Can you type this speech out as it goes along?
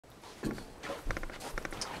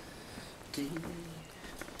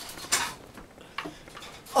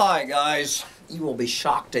Hi guys, you will be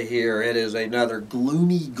shocked to hear it is another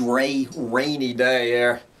gloomy, gray, rainy day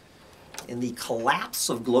here in the collapse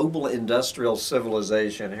of global industrial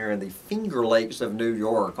civilization here in the Finger Lakes of New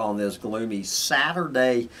York on this gloomy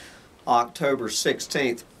Saturday, October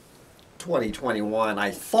 16th, 2021.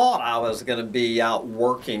 I thought I was going to be out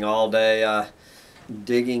working all day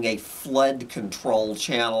digging a flood control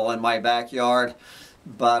channel in my backyard,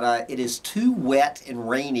 but it is too wet and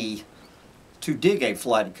rainy to dig a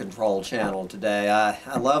flood control channel today.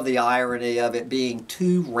 I love the irony of it being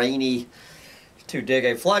too rainy to dig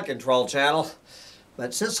a flood control channel,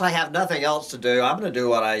 but since I have nothing else to do, I'm going to do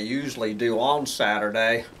what I usually do on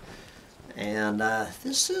Saturday, and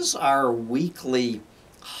this is our weekly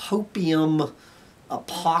Hopium,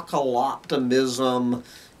 apocalyptimism,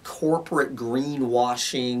 corporate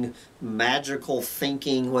greenwashing, magical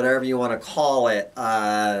thinking, whatever you want to call it,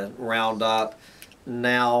 roundup.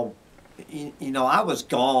 Now, you know, I was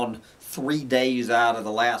gone 3 days out of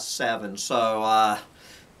the last 7, so I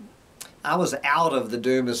was out of the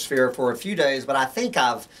doomosphere for a few days, but I think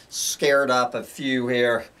I've scared up a few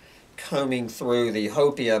here combing through the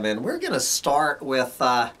Hopium, and we're going to start with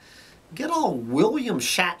good old William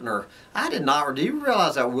Shatner. Do you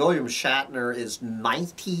realize that William Shatner is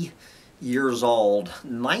 90 years old?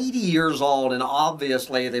 90 years old, and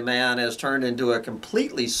obviously the man has turned into a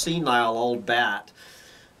completely senile old bat.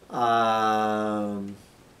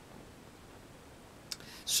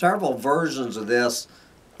 Several versions of this.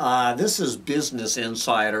 This is Business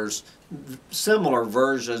Insider's similar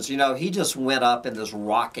versions. You know, he just went up in this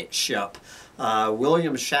rocket ship.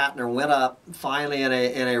 William Shatner went up finally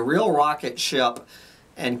in a real rocket ship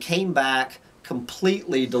and came back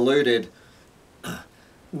completely diluted.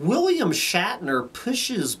 William Shatner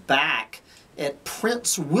pushes back at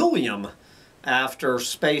Prince William after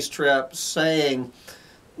space trip, saying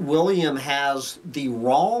William has the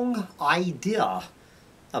wrong idea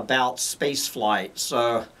about space flight.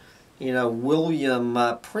 So, you know,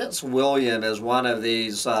 Prince William is one of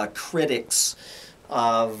these critics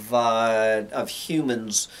of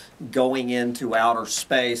humans going into outer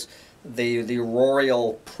space. The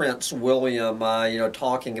royal Prince William, you know,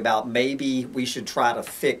 talking about maybe we should try to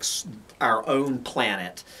fix our own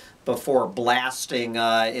planet before blasting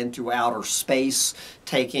into outer space,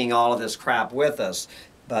 taking all of this crap with us.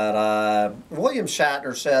 But William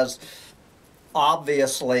Shatner says,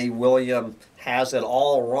 obviously, William has it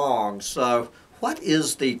all wrong. So what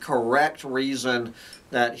is the correct reason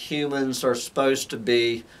that humans are supposed to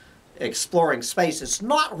be exploring space? It's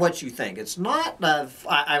not what you think. It's not,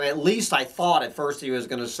 I mean, at least I thought at first he was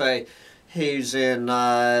going to say he's in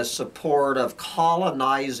support of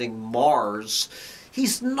colonizing Mars.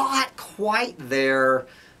 He's not quite there,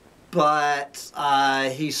 but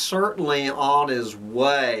he's certainly on his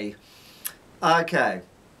way. Okay.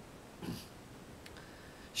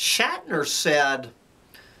 Shatner said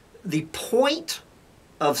the point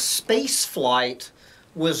of space flight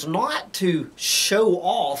was not to show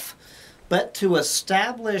off, but to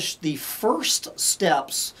establish the first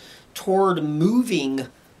steps toward moving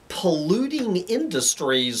polluting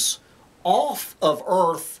industries off of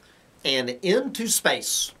Earth and into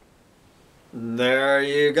space. There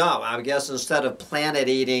you go. I guess instead of planet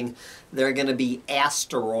eating, they're going to be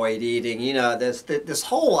asteroid eating. You know, this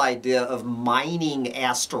whole idea of mining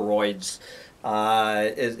asteroids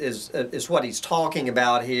is what he's talking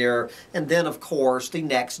about here. And then, of course, the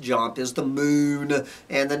next jump is the moon,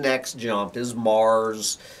 and the next jump is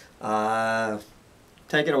Mars.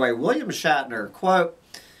 Take it away. William Shatner, quote,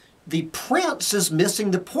 "The prince is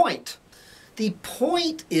missing the point. The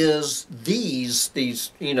point is these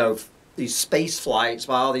you know, these space flights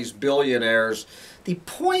by all these billionaires. The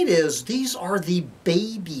point is these are the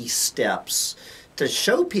baby steps to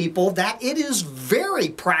show people that it is very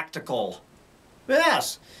practical.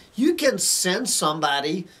 Yes, you can send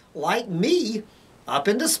somebody like me up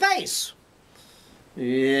into space."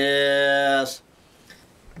 Yes.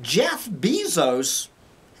 Jeff Bezos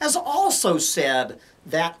has also said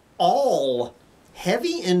that all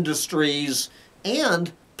heavy industries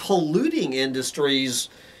and polluting industries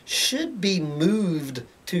should be moved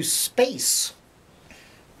to space.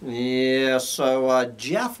 Yeah, so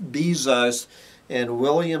Jeff Bezos and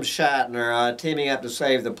William Shatner teaming up to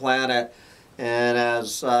save the planet. And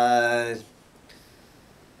as,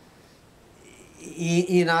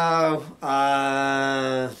 you know,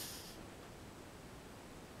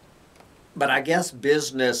 but I guess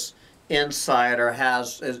Business Insider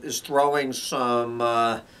is throwing some,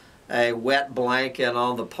 a wet blanket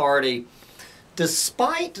on the party.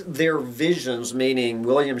 despite their visions, meaning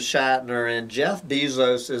William Shatner and Jeff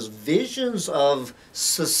Bezos' visions of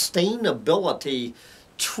sustainability,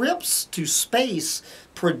 trips to space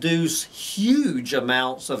produce huge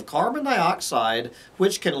amounts of carbon dioxide,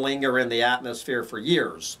 which can linger in the atmosphere for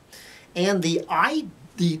years. And the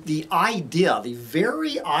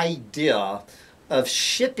very idea of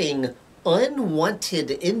shipping unwanted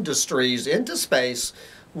industries into space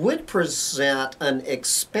would present an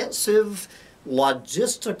expensive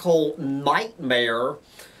logistical nightmare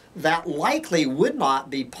that likely would not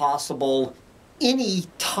be possible any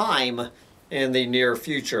time in the near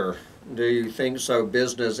future. Do you think so,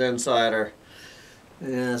 Business Insider?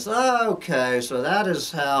 Yes, okay, so that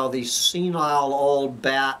is how the senile old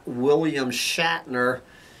bat William Shatner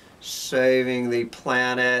saving the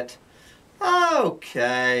planet.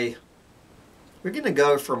 Okay. We're going to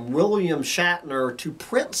go from William Shatner to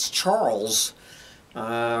Prince Charles.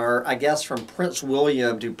 Or I guess from Prince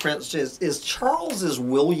William to Prince... Is Charles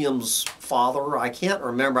William's father? I can't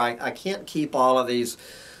remember. I can't keep all of these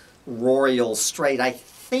royals straight. I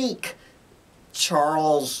think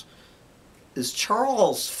Charles... Is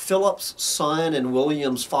Charles Philip's son and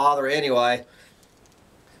William's father? Anyway,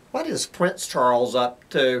 what is Prince Charles up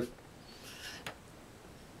to?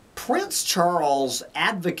 Prince Charles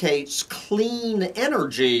advocates clean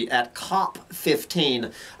energy at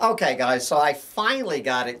COP15. Okay, guys, so I finally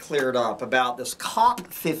got it cleared up about this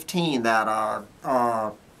COP15 that,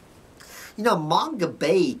 you know, Manga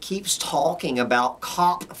Bay keeps talking about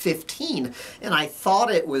COP15, and I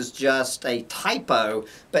thought it was just a typo,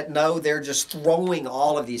 but no, they're just throwing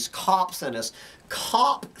all of these COPs in us.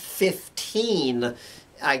 COP15,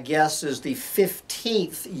 I guess, is the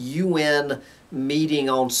 15th UN meeting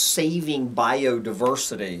on saving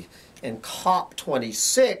biodiversity, and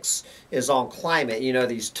COP26 is on climate. You know,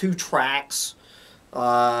 these two tracks.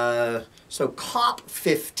 So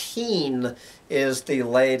COP15 is the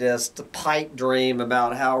latest pipe dream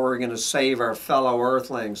about how we're going to save our fellow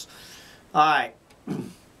Earthlings. All right,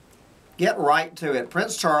 get right to it.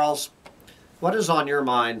 Prince Charles, what is on your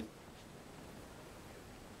mind?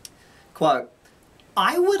 Quote,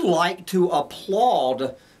 I would like to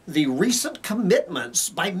applaud the recent commitments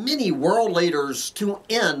by many world leaders to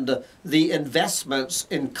end the investments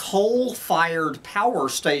in coal-fired power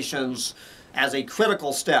stations as a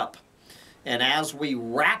critical step. And as we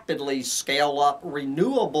rapidly scale up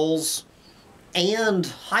renewables and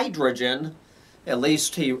hydrogen, at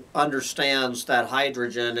least he understands that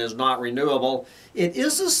hydrogen is not renewable, it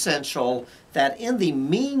is essential that in the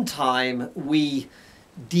meantime we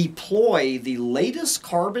deploy the latest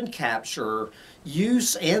carbon capture,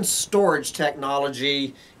 use, and storage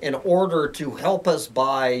technology in order to help us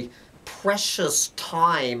buy precious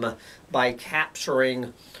time by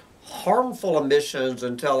capturing harmful emissions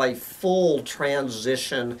until a full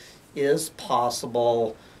transition is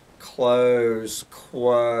possible, close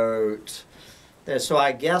quote. So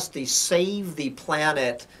I guess the Save the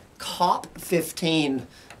Planet COP15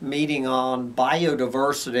 meeting on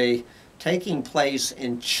biodiversity taking place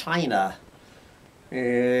in China.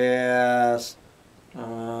 Yes.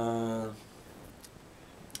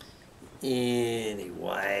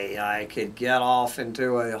 Anyway, I could get off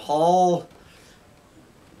into a whole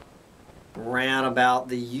rant about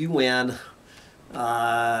the UN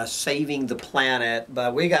saving the planet,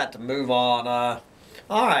 but we got to move on.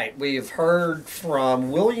 All right, we've heard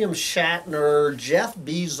from William Shatner, Jeff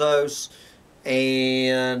Bezos,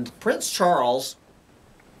 and Prince Charles.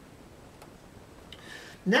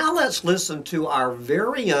 Now let's listen to our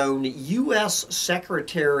very own U.S.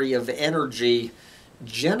 Secretary of Energy,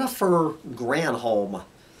 Jennifer Granholm,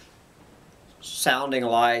 sounding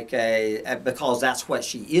like because that's what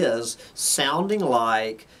she is, sounding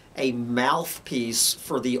like a mouthpiece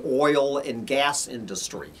for the oil and gas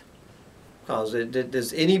industry. Because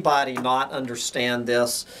does anybody not understand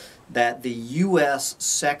this, that the U.S.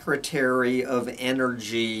 Secretary of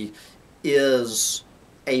Energy is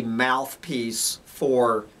a mouthpiece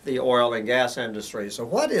for the oil and gas industry? So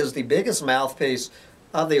what is the biggest mouthpiece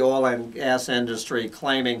of the oil and gas industry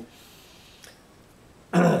claiming?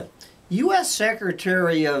 U.S.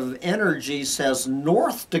 Secretary of Energy says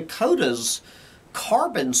North Dakota's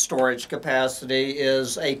carbon storage capacity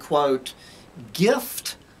is a, quote,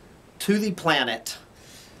 gift to the planet.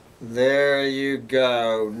 There you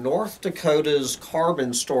go. North Dakota's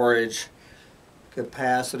carbon storage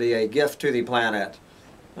capacity, a gift to the planet.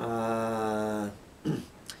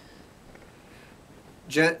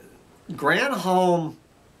 Granholm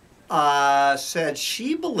said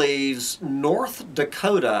she believes North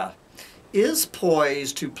Dakota is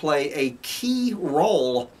poised to play a key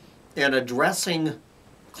role in addressing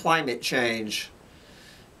climate change.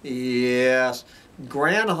 Yes.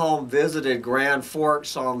 Granholm visited Grand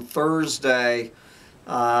Forks on Thursday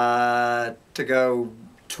to go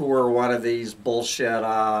tour one of these bullshit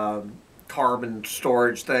carbon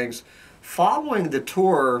storage things. Following the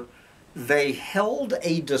tour, they held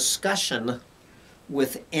a discussion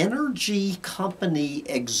with energy company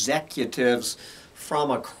executives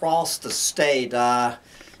from across the state. So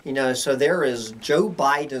there is Joe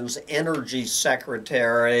Biden's energy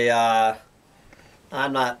secretary. I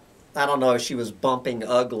don't know if she was bumping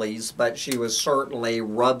uglies, but she was certainly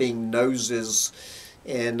rubbing noses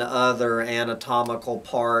in other anatomical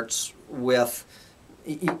parts with,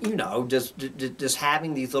 just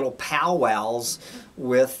having these little powwows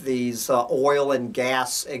with these oil and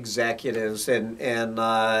gas executives in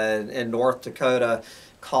North Dakota,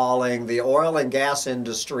 calling the oil and gas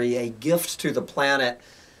industry a gift to the planet.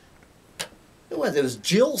 It was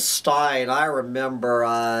Jill Stein. I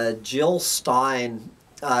remember Jill Stein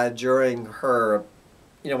during her,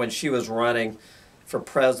 when she was running for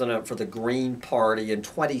president for the Green Party in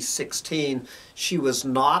 2016, she was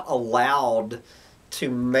not allowed to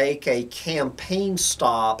make a campaign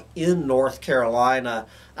stop in North Carolina,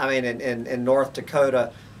 in North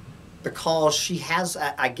Dakota, because she has,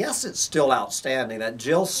 I guess it's still outstanding, that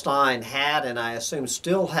Jill Stein had, and I assume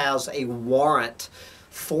still has, a warrant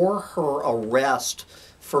for her arrest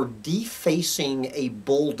for defacing a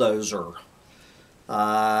bulldozer.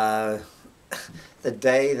 The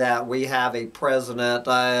day that we have a president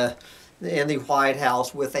in the White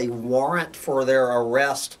House with a warrant for their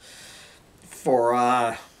arrest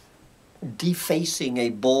for defacing a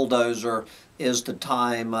bulldozer is the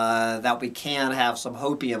time that we can have some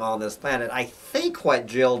hopium on this planet. I think what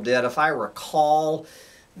Jill did, if I recall,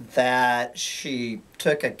 that she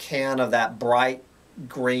took a can of that bright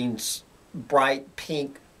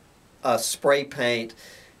pink spray paint,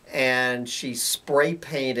 and she spray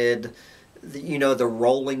painted the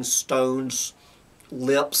Rolling Stones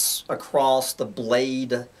lips across the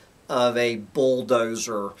blade of a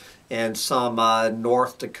bulldozer in some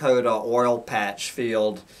North Dakota oil patch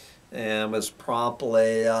field, and was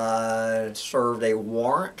promptly served a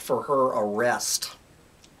warrant for her arrest.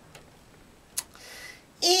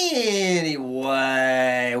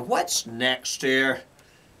 Anyway, what's next here?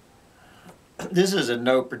 This is in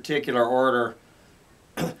no particular order.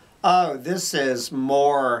 Oh, this is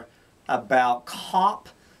more about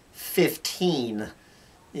COP15.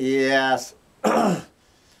 Yes. The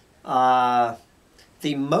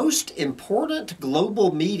most important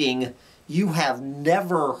global meeting you have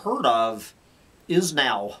never heard of is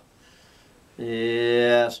now.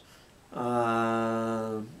 Yes.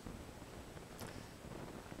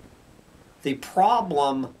 The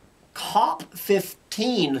problem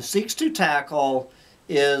COP15 seeks to tackle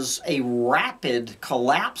is a rapid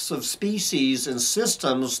collapse of species and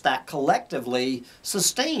systems that collectively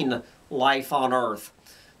sustain life on Earth.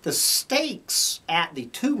 The stakes at the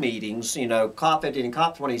two meetings, COP15 and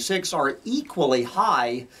COP26, are equally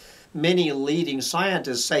high, many leading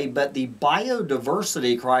scientists say, but the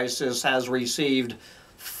biodiversity crisis has received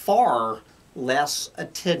far less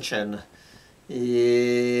attention.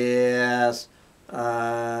 Yes.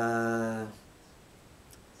 Well,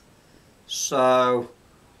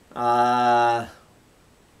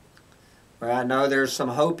 I know there's some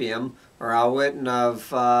hopium, or I wouldn't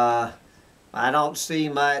have, I don't see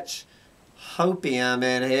much hopium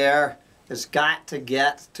in here. It's got to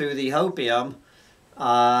get to the hopium.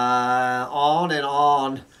 On and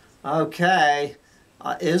on. Okay.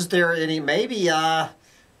 Is there any, maybe, I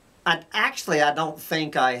don't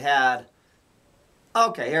think I had.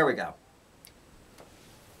 Okay, here we go.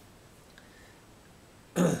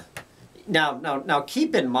 Now,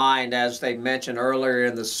 keep in mind, as they mentioned earlier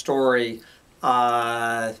in the story,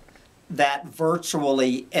 that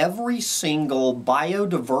virtually every single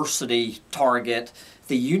biodiversity target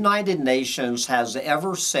the United Nations has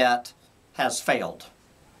ever set has failed.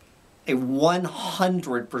 A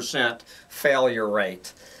 100% failure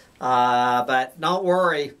rate. But don't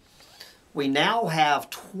worry, we now have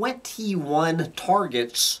 21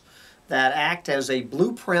 targets that act as a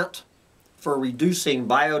blueprint for reducing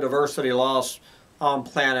biodiversity loss on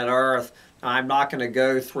planet Earth. I'm not going to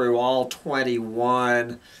go through all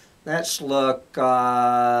 21. Let's look.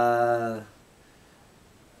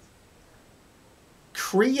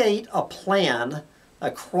 Create a plan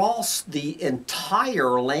across the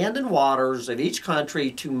entire land and waters of each country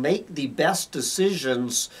to make the best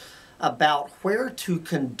decisions about where to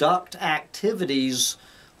conduct activities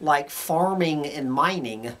like farming and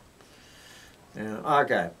mining.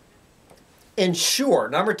 Okay. Ensure,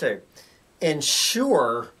 number 2,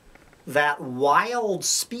 ensure that wild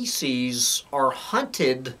species are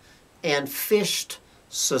hunted and fished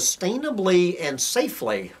sustainably and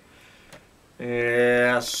safely.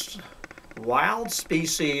 Yes, wild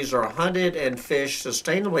species are hunted and fished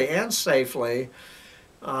sustainably and safely.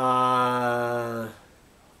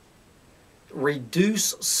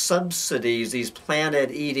 Reduce subsidies, these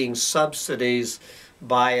planet-eating subsidies,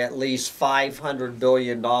 by at least $500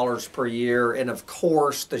 billion per year. And of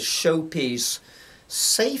course, the showpiece,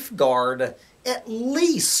 safeguard at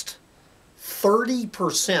least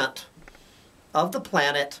 30% of the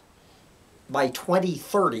planet by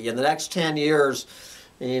 2030. In the next 10 years,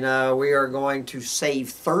 you know, we are going to save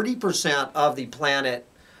 30% of the planet,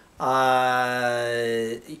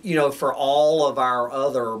 you know, for all of our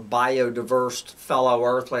other biodiverse fellow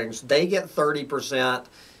Earthlings. They get 30%.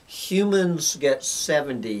 Humans get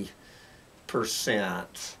 70%.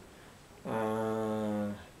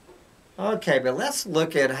 Okay, but let's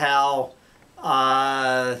look at how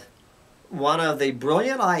one of the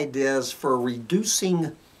brilliant ideas for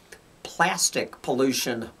reducing plastic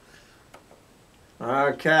pollution.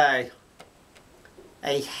 Okay.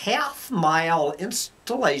 A half-mile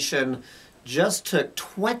installation just took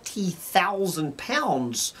 20,000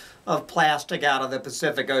 pounds of plastic out of the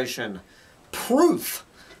Pacific Ocean. Proof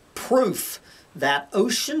that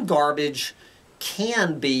ocean garbage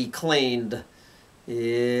can be cleaned.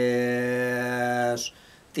 Yes.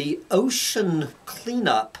 The Ocean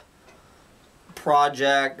Cleanup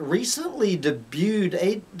Project recently debuted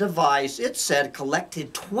a device it said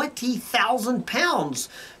collected 20,000 pounds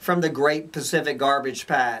from the Great Pacific Garbage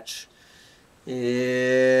Patch.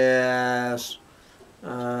 Yes. You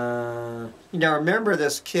know, remember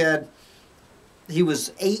this kid? He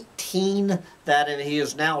was 18, and he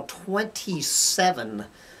is now 27.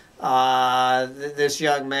 This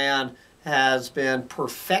young man has been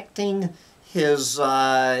perfecting his,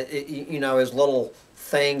 you know, his little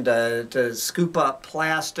thing to scoop up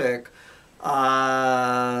plastic,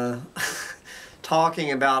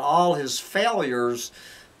 talking about all his failures,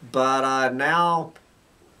 but now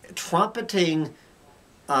trumpeting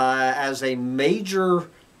as a major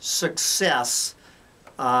success.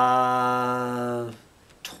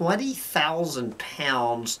 20,000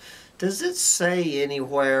 pounds. Does it say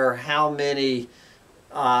anywhere how many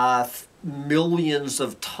millions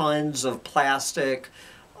of tons of plastic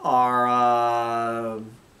are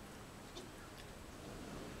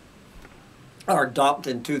dumped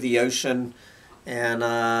into the ocean? And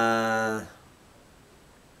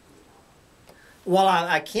well,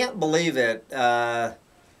 I can't believe it. I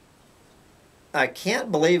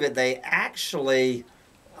can't believe it. They actually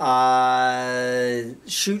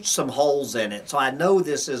shoot some holes in it. So I know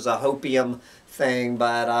this is a hopium thing,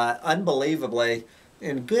 but unbelievably,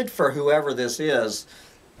 and good for whoever this is,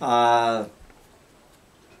 talking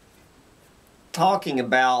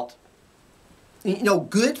about, you know,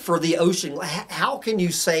 good for the ocean. How can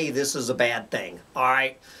you say this is a bad thing? All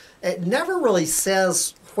right. It never really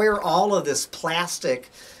says where all of this plastic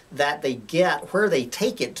that they get, where they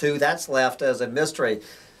take it to. That's left as a mystery.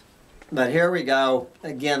 But here we go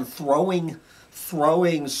again, throwing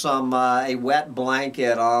some a wet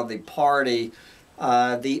blanket on the party.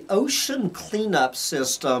 The ocean cleanup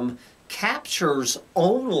system captures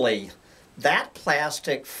only that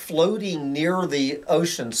plastic floating near the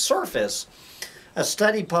ocean surface. A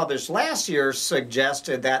study published last year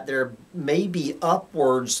suggested that there may be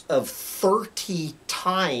upwards of 30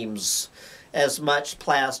 times as much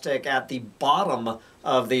plastic at the bottom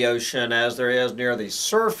of the ocean as there is near the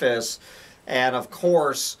surface. And of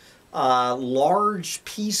course, large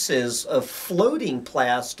pieces of floating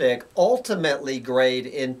plastic ultimately grade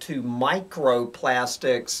into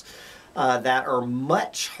microplastics that are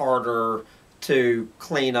much harder to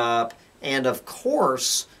clean up. And of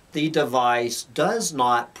course, the device does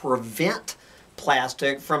not prevent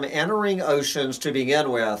plastic from entering oceans to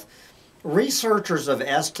begin with. Researchers have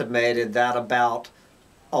estimated that about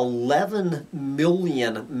 11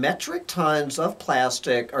 million metric tons of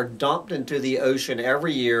plastic are dumped into the ocean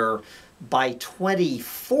every year. By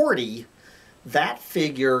 2040, that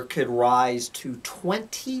figure could rise to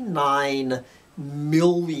 29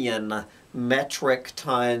 million metric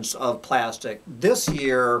tons of plastic. This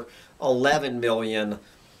year, 11 million.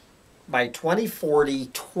 By 2040,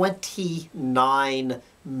 29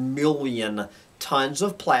 million tons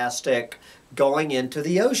of plastic going into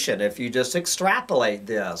the ocean, if you just extrapolate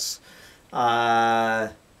this. 10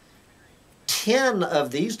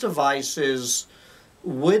 of these devices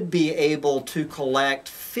would be able to collect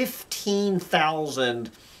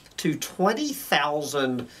 15,000 to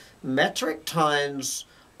 20,000 metric tons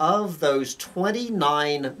of those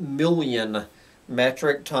 29 million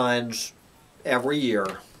metric tons every year.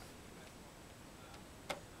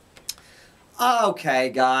 Okay,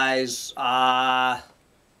 guys. Now,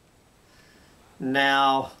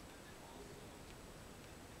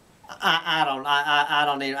 I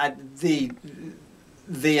don't even,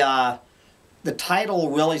 the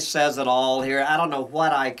title really says it all here. I don't know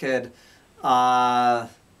what I could, I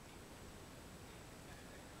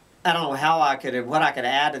don't know how I could, what I could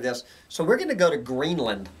add to this. So we're going to go to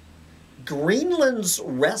Greenland. Greenland's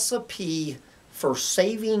recipe for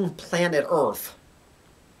saving planet Earth.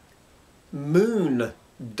 Moon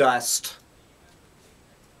dust.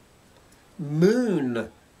 Moon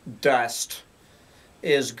dust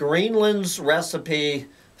is Greenland's recipe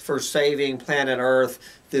for saving planet Earth.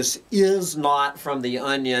 This is not from The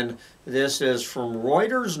Onion. This is from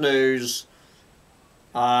Reuters News.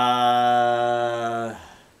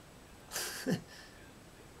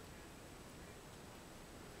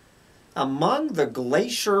 Among the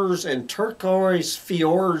glaciers and turquoise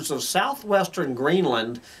fjords of southwestern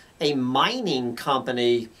Greenland, a mining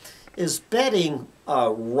company is betting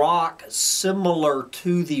a rock similar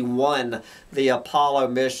to the one the Apollo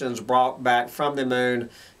missions brought back from the moon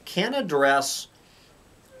can address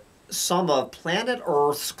some of planet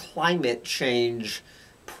Earth's climate change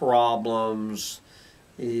problems.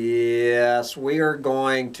 Yes, we are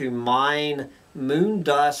going to mine moon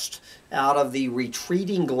dust out of the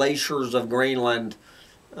retreating glaciers of Greenland.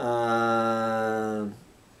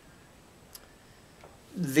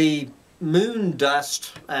 The moon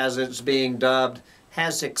dust, as it's being dubbed,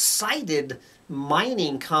 has excited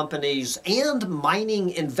mining companies and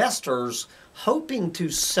mining investors hoping to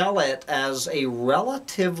sell it as a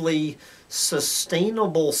relatively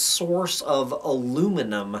sustainable source of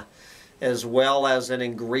aluminum, as well as an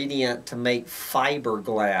ingredient to make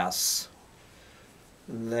fiberglass.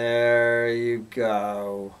 There you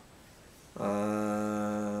go.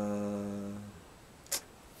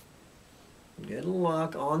 Good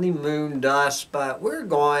luck on the moon dust, but we're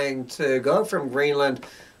going to go from Greenland.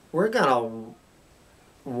 We're going to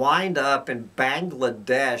wind up in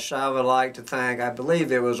Bangladesh. I would like to thank, I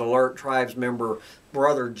believe it was Alert Tribes member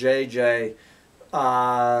Brother JJ,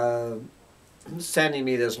 sending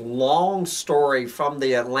me this long story from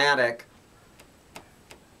the Atlantic.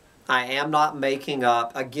 I am not making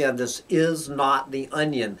up. Again, this is not The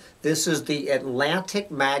Onion. This is the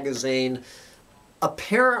Atlantic magazine.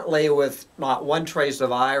 Apparently, with not one trace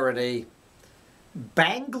of irony,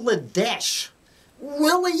 Bangladesh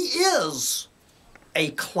really is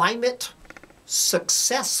a climate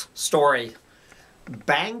success story.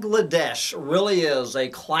 Bangladesh really is a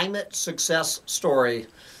climate success story.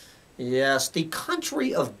 Yes, the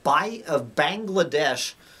country of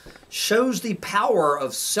Bangladesh shows the power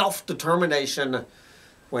of self-determination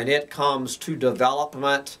when it comes to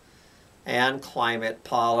development and climate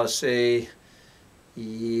policy.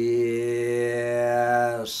 Yes.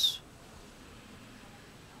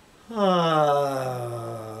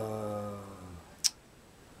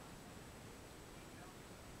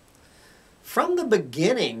 From the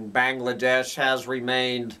beginning, Bangladesh has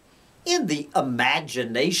remained, in the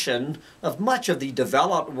imagination of much of the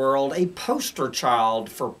developed world, a poster child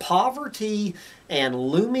for poverty and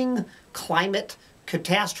looming climate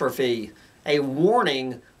catastrophe, a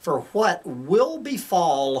warning for what will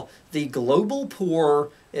befall the global poor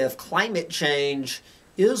if climate change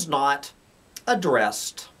is not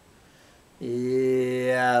addressed.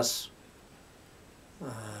 Yes.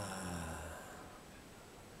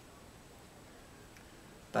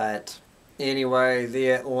 But anyway, the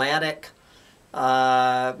Atlantic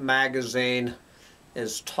magazine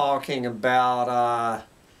is talking about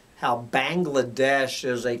how Bangladesh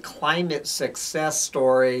is a climate success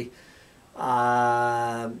story,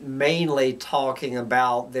 mainly talking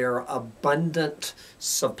about their abundant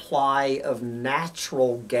supply of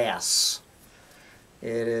natural gas.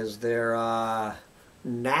 It is their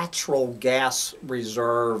natural gas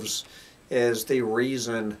reserves is the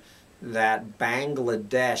reason that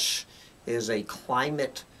Bangladesh is a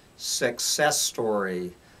climate success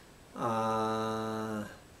story. All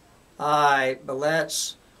right, but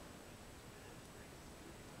let's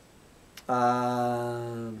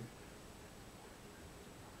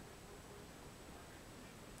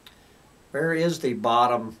where is the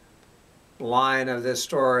bottom line of this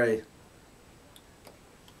story?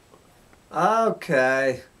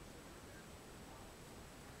 Okay.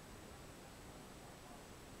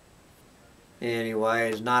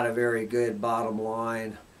 Anyway, it's not a very good bottom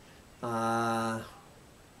line. All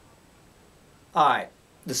right,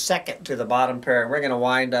 the second to the bottom pair. We're going to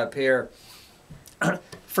wind up here.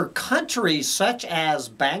 For countries such as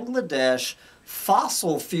Bangladesh,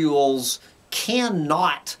 fossil fuels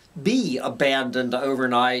cannot be abandoned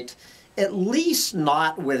overnight, at least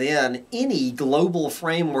not within any global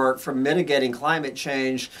framework for mitigating climate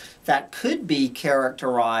change that could be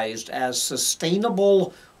characterized as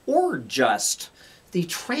sustainable or just. The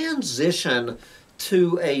transition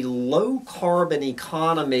to a low-carbon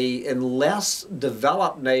economy in less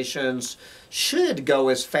developed nations should go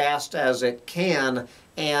as fast as it can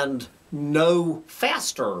and no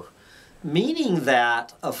faster, meaning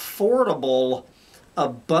that affordable,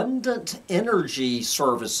 abundant energy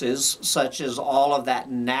services, such as all of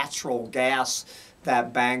that natural gas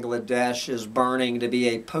that Bangladesh is burning to be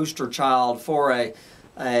a poster child for a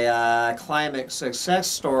climate success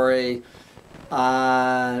story,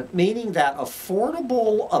 meaning that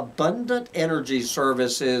affordable, abundant energy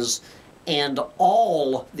services and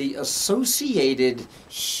all the associated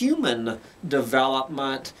human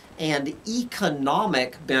development and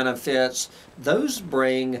economic benefits those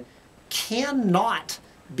bring cannot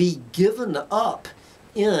be given up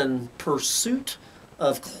in pursuit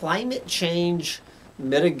of climate change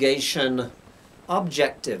mitigation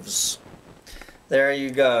objectives. There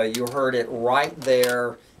you go. You heard it right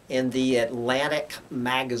there in the Atlantic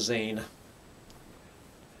magazine.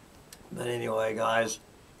 But anyway, guys,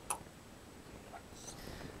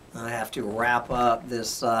 I have to wrap up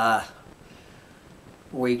this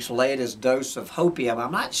week's latest dose of hopium.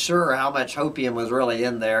 I'm not sure how much hopium was really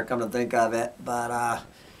in there, come to think of it, but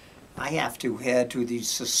I have to head to the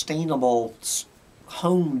Sustainable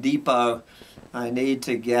Home Depot. I need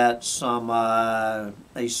to get some a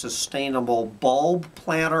sustainable bulb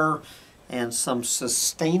planter and some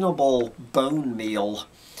sustainable bone meal,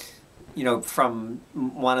 you know, from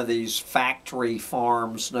one of these factory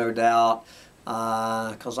farms, no doubt,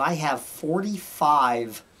 because I have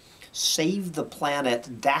 45 Save the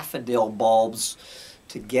Planet daffodil bulbs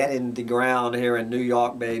to get in the ground here in New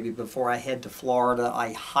York, baby, before I head to Florida.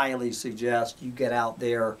 I highly suggest you get out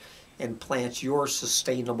there and plant your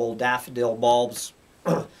sustainable daffodil bulbs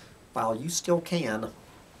while you still can.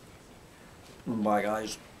 Bye,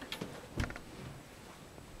 guys.